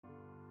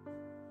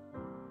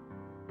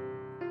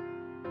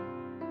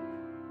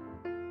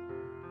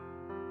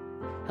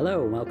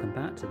Hello and welcome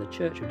back to the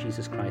Church of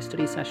Jesus Christ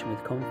study session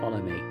with Come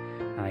Follow Me.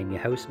 I'm your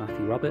host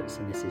Matthew Roberts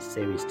and this is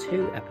Series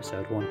 2,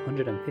 Episode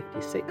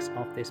 156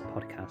 of this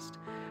podcast.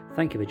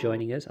 Thank you for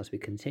joining us as we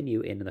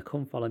continue in the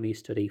Come Follow Me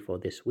study for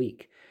this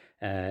week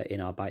in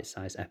our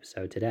bite-sized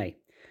episode today.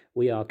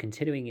 We are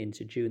continuing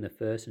into June the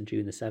 1st and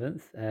June the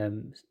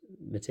 7th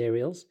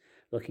materials,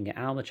 looking at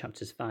Alma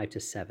chapters 5 to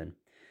 7.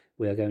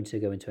 We are going to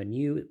go into a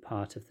new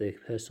part of the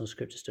personal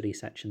scripture study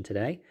section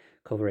today,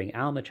 covering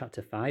Alma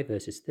chapter 5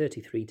 verses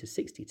 33 to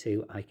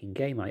 62. I can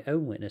gain my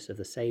own witness of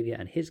the Saviour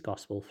and his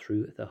gospel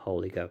through the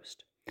Holy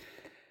Ghost.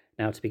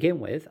 Now to begin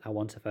with, I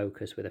want to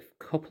focus with a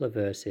couple of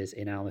verses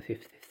in Alma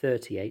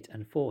 38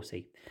 and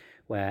 40,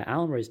 where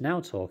Alma is now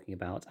talking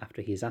about,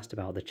 after he's asked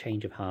about the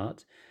change of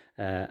heart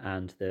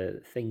and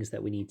the things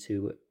that we need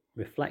to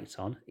reflect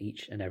on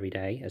each and every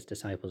day as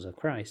disciples of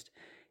Christ,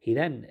 he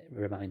then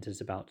reminds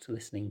us about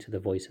listening to the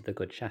voice of the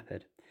Good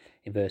Shepherd.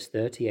 In verse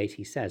 38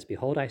 he says,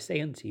 "Behold, I say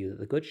unto you that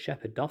the Good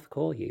Shepherd doth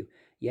call you,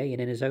 yea, and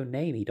in his own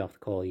name he doth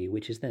call you,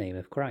 which is the name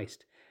of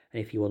Christ.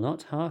 And if you will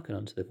not hearken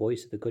unto the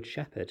voice of the Good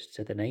Shepherd,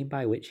 to the name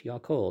by which ye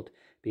are called,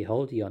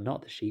 behold, ye are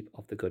not the sheep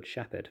of the Good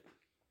Shepherd."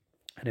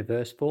 And in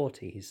verse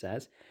 40 he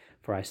says,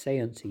 "For I say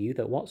unto you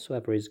that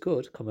whatsoever is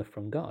good cometh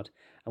from God,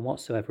 and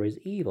whatsoever is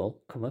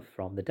evil cometh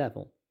from the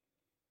devil."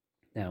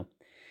 Now,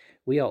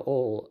 we are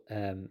all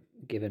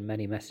given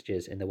many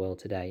messages in the world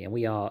today, and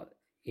we are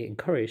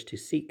encouraged to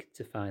seek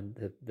to find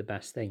the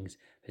best things,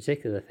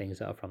 particularly the things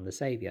that are from the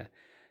Saviour.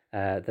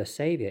 The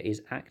Saviour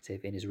is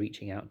active in his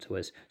reaching out to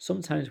us.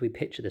 Sometimes we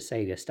picture the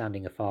Saviour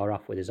standing afar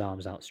off with his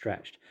arms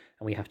outstretched,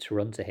 and we have to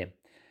run to him.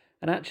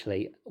 And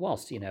actually,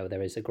 whilst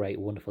there is a great,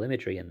 wonderful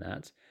imagery in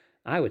that,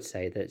 I would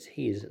say that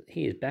he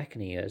is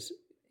beckoning us,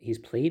 he's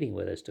pleading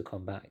with us to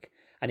come back.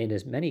 And in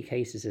as many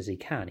cases as he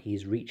can,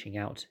 he's reaching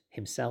out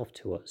himself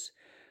to us.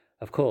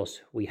 Of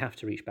course, we have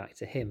to reach back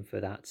to him for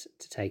that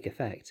to take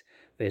effect,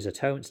 for his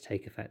atonement to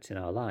take effect in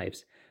our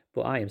lives.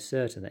 But I am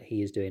certain that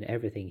he is doing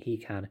everything he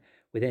can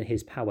within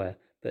his power,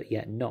 but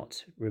yet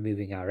not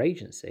removing our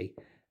agency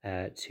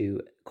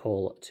to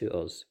call to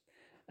us.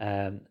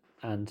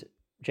 And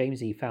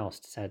James E.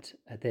 Faust said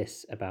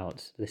this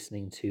about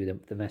listening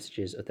to the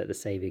messages that the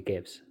Saviour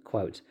gives,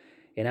 quote,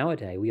 "In our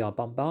day, we are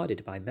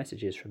bombarded by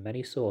messages from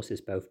many sources,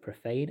 both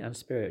profane and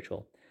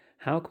spiritual.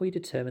 How can we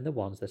determine the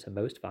ones that are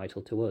most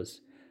vital to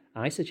us?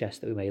 I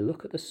suggest that we may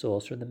look at the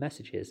source from the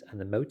messages and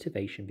the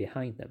motivation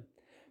behind them.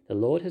 The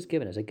Lord has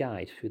given us a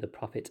guide through the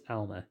prophet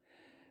Alma.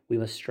 We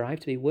must strive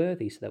to be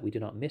worthy so that we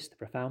do not miss the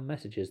profound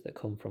messages that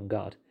come from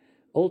God.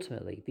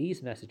 Ultimately,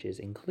 these messages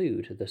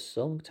include the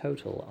sum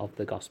total of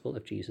the gospel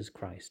of Jesus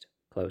Christ."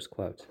 Close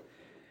quote.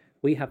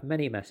 We have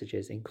many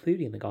messages,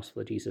 including the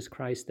gospel of Jesus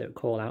Christ, that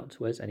call out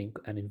to us and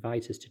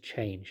invite us to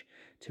change,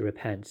 to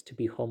repent, to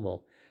be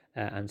humble,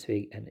 and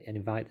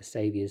invite the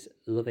Saviour's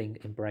loving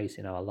embrace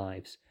in our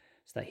lives,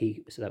 so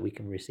that we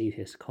can receive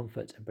his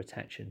comfort and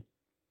protection.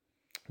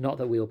 Not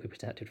that we will be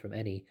protected from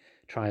any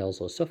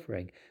trials or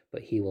suffering,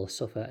 but he will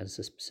suffer and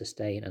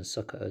sustain and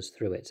succor us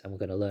through it. And we're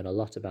going to learn a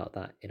lot about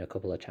that in a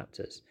couple of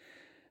chapters.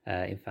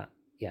 In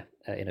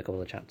a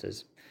couple of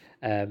chapters.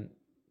 But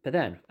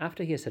then,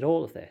 after he has said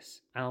all of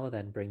this, Alma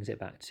then brings it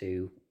back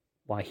to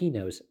why he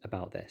knows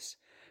about this,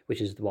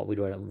 which is what we'd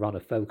rather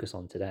focus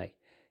on today.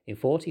 In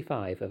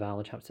 45 of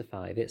Alma chapter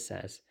 5, it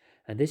says,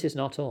 "And this is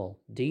not all.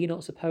 Do ye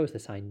not suppose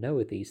that I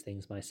know these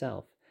things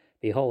myself?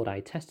 Behold, I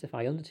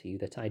testify unto you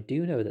that I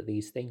do know that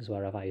these things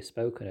whereof I have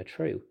spoken are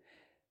true.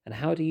 And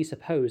how do ye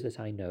suppose that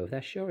I know of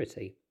their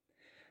surety?"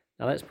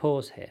 Now let's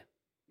pause here.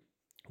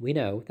 We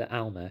know that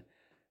Alma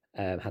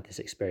had this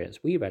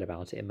experience. We read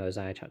about it in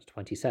Mosiah chapter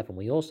 27.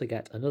 We also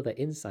get another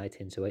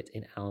insight into it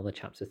in Alma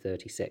chapter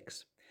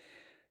 36.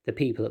 The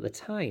people at the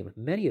time,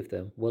 many of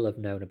them will have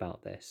known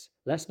about this.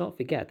 Let's not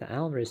forget that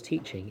Alma is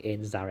teaching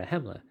in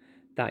Zarahemla.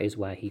 That is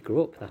where he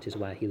grew up. That is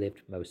where he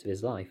lived most of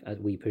his life, as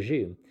we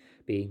presume,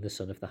 being the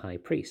son of the high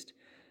priest.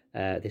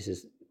 This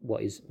is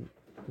what is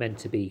meant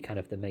to be kind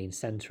of the main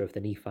centre of the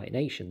Nephite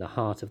nation, the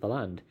heart of the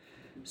land.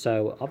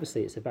 So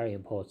obviously it's a very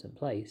important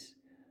place.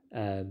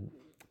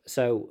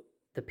 So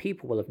the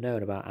people will have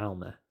known about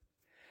Alma.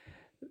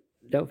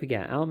 Don't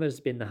forget,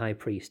 Alma's been the high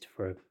priest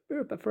for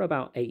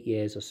about 8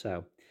 years or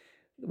so.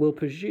 We'll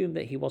presume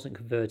that he wasn't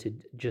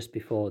converted just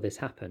before this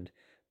happened,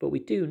 but we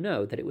do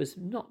know that it was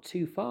not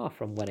too far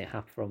from when it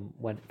happened,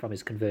 from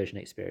his conversion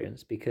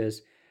experience,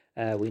 because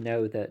we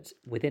know that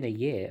within a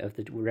year of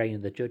the reign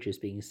of the judges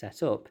being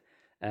set up,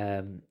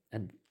 and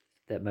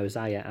that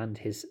Mosiah and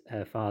his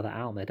father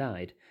Alma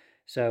died.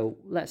 So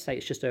let's say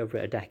it's just over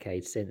a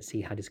decade since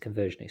he had his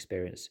conversion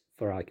experience,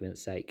 for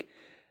argument's sake.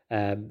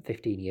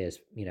 15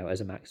 years,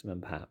 as a maximum,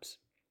 perhaps.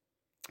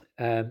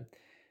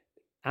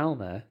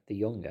 Alma, the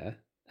younger,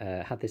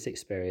 had this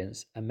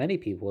experience, and many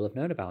people will have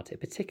known about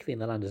it, particularly in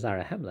the land of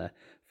Zarahemla.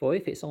 For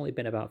if it's only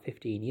been about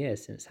 15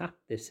 years since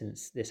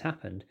this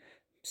happened,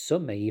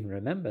 some may even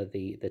remember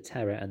the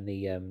terror and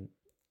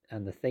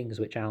the things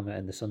which Alma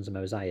and the sons of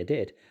Mosiah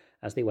did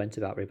as they went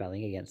about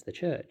rebelling against the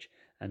church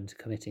and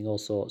committing all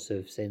sorts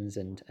of sins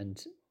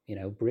and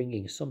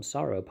bringing some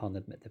sorrow upon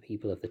the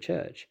people of the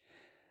church.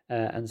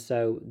 And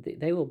so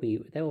they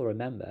will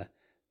remember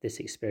this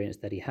experience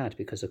that he had,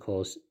 because of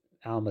course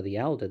Alma the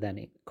elder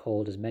then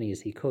called as many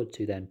as he could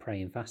to then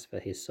pray and fast for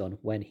his son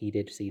when he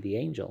did see the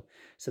angel.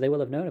 So they will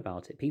have known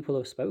about it. People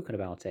have spoken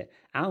about it.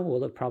 Alma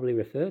will have probably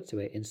referred to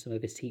it in some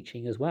of his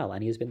teaching as well,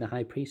 and he has been the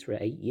high priest for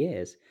 8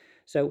 years.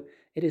 So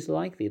it is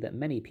likely that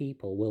many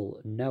people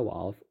will know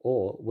of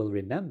or will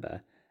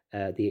remember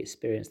the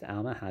experience that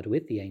Alma had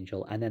with the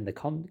angel, and then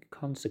the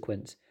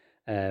consequent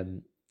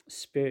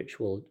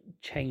spiritual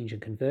change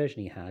and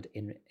conversion he had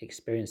in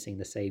experiencing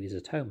the Saviour's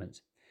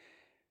atonement.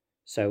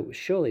 So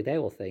surely they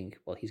will think,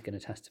 well, he's going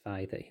to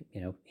testify that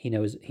he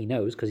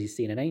knows because he's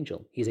seen an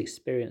angel. He's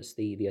experienced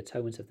the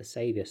atonement of the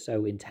Saviour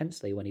so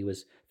intensely when he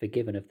was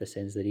forgiven of the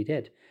sins that he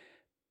did.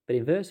 But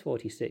in verse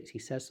 46, he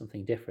says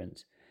something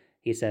different.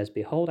 He says,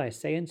 "Behold, I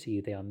say unto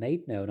you, they are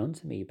made known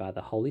unto me by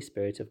the Holy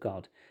Spirit of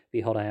God.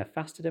 Behold, I have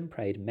fasted and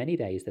prayed many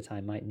days that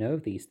I might know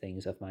these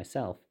things of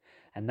myself.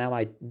 And now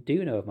I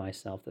do know of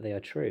myself that they are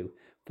true.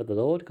 For the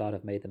Lord God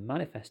hath made them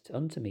manifest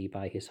unto me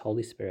by his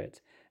Holy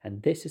Spirit.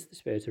 And this is the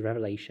spirit of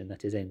revelation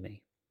that is in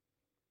me."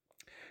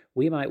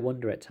 We might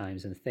wonder at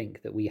times and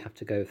think that we have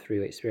to go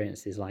through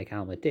experiences like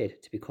Alma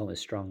did to become as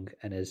strong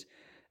and as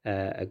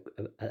a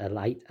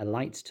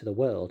light to the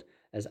world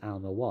as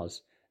Alma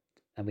was.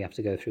 And we have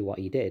to go through what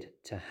he did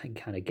to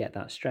kind of get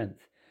that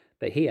strength.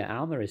 But here,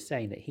 Alma is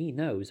saying that he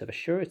knows of a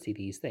surety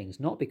these things,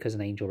 not because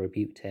an angel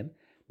rebuked him,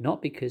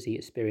 not because he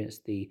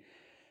experienced the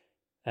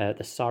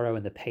sorrow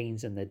and the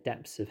pains and the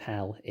depths of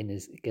hell in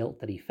his guilt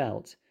that he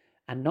felt,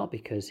 and not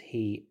because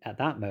he, at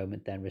that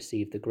moment, then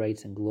received the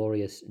great and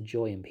glorious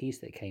joy and peace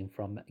that came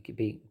from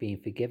being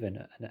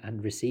forgiven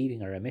and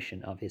receiving a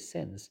remission of his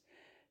sins.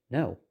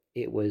 No,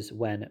 it was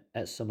when,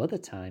 at some other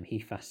time, he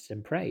fasted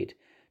and prayed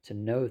to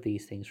know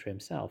these things for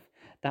himself.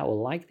 That will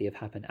likely have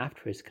happened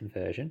after his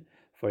conversion,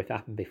 for if it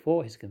happened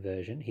before his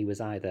conversion, he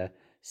was either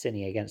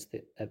sinning against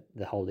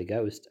the Holy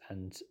Ghost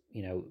and,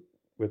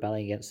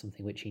 rebelling against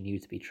something which he knew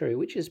to be true,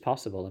 which is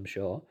possible, I'm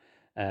sure,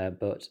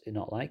 but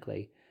not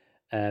likely.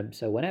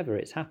 So whenever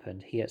it's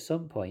happened, he at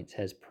some point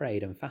has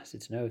prayed and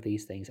fasted to know of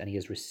these things, and he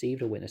has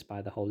received a witness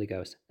by the Holy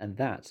Ghost. And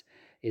that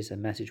is a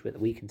message that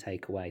we can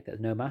take away,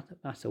 that no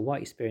matter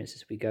what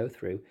experiences we go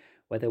through,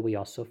 whether we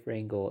are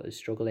suffering or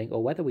struggling,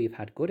 or whether we've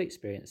had good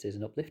experiences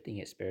and uplifting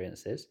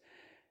experiences,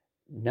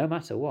 no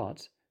matter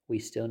what, we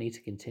still need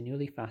to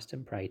continually fast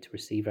and pray to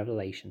receive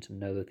revelation, to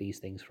know of these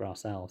things for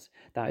ourselves.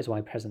 That is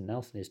why President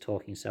Nelson is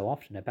talking so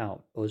often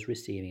about us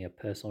receiving a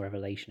personal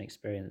revelation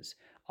experience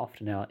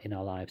often in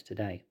our lives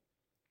today.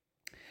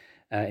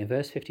 In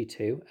verse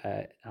 52,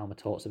 Alma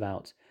talks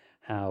about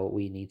how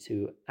we need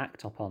to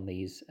act upon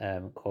these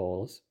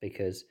calls,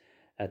 because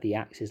the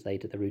axe is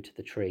laid at the root of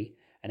the tree,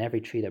 and every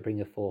tree that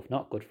bringeth forth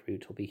not good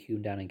fruit will be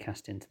hewn down and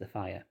cast into the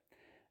fire.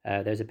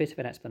 There's a bit of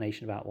an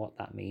explanation about what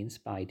that means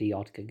by D.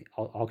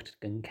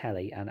 Ogden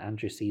Kelly and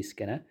Andrew C.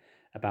 Skinner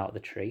about the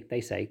tree.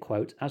 They say,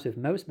 quote, "As with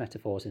most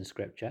metaphors in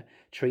Scripture,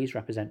 trees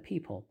represent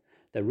people.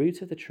 The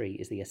root of the tree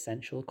is the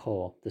essential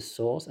core, the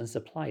source and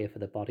supplier for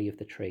the body of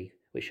the tree,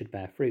 which should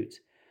bear fruit.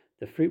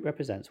 The fruit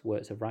represents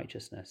works of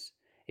righteousness.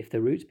 If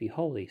the root be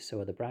holy, so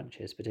are the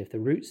branches. But if the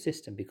root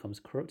system becomes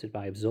corrupted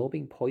by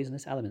absorbing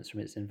poisonous elements from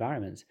its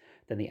environment,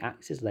 then the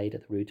axe is laid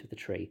at the root of the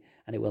tree,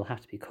 and it will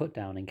have to be cut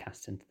down and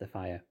cast into the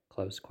fire."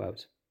 Close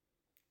quote.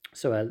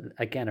 So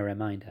again, a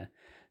reminder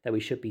that we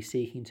should be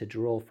seeking to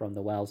draw from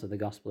the wells of the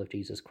gospel of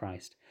Jesus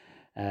Christ.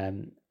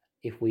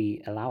 If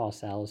we allow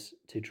ourselves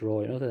to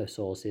draw in other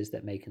sources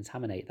that may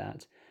contaminate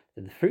that,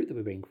 then the fruit that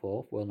we bring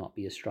forth will not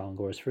be as strong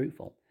or as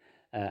fruitful.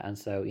 And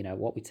so,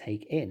 what we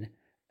take in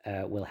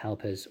will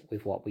help us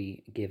with what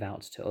we give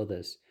out to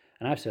others.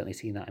 And I've certainly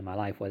seen that in my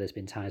life, where there's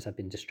been times I've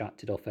been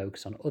distracted or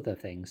focused on other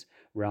things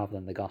rather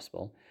than the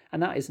gospel.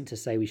 And that isn't to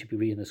say we should be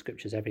reading the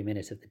scriptures every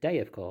minute of the day,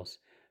 of course,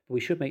 but we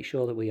should make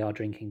sure that we are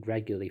drinking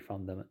regularly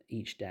from them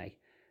each day,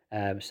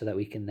 so that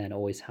we can then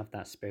always have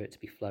that spirit to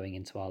be flowing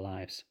into our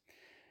lives.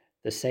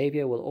 The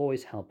Saviour will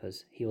always help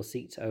us. He will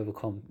seek to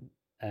overcome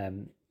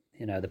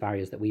the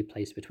barriers that we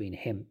place between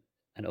him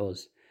and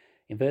us.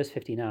 In verse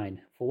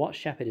 59, "For what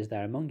shepherd is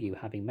there among you,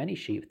 having many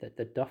sheep,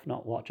 that doth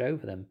not watch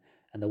over them?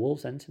 And the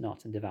wolves enter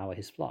not and devour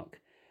his flock.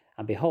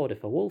 And behold,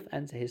 if a wolf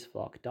enter his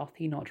flock, doth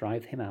he not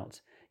drive him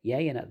out?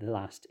 Yea, and at the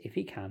last, if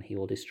he can, he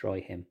will destroy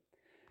him."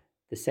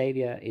 The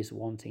Saviour is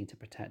wanting to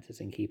protect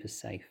us and keep us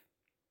safe,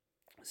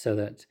 so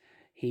that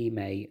he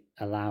may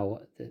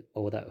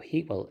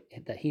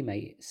that he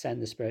may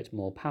send the Spirit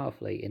more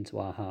powerfully into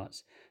our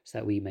hearts, so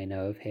that we may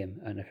know of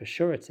him, and for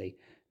surety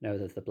know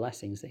of the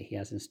blessings that he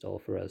has in store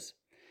for us.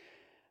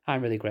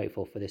 I'm really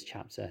grateful for this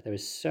chapter. There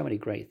is so many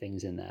great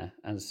things in there,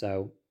 and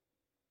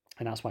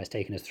that's why it's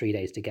taken us 3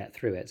 days to get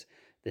through it,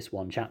 this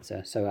one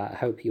chapter. So I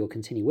hope you'll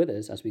continue with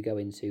us as we go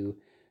into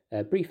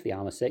briefly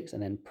Alma 6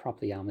 and then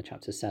properly Alma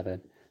chapter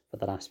 7 for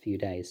the last few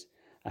days.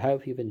 I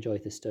hope you've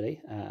enjoyed this study.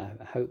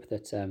 I hope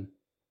that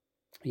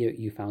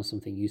you found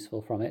something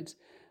useful from it.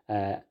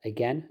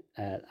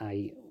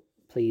 I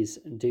Please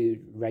do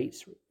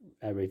rate,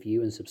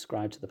 review and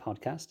subscribe to the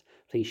podcast.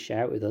 Please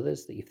share it with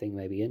others that you think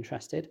may be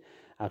interested.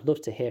 I'd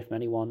love to hear from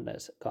anyone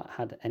that's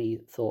had any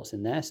thoughts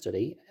in their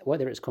study,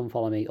 whether it's Come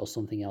Follow Me or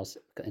something else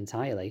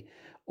entirely,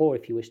 or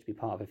if you wish to be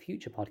part of a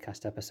future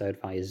podcast episode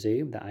via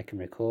Zoom that I can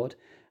record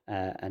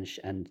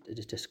and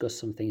discuss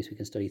some things we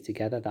can study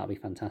together, that'll be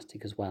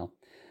fantastic as well.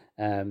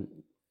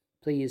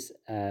 Please,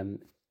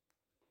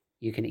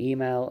 you can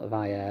email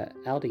via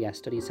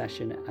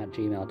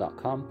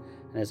ldsstudysession@gmail.com,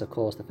 and there's of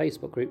course the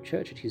Facebook group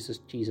Church of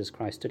Jesus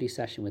Christ Study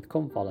Session with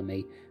Come Follow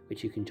Me,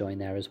 which you can join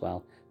there as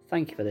well.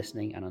 Thank you for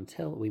listening, and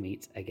until we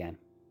meet again.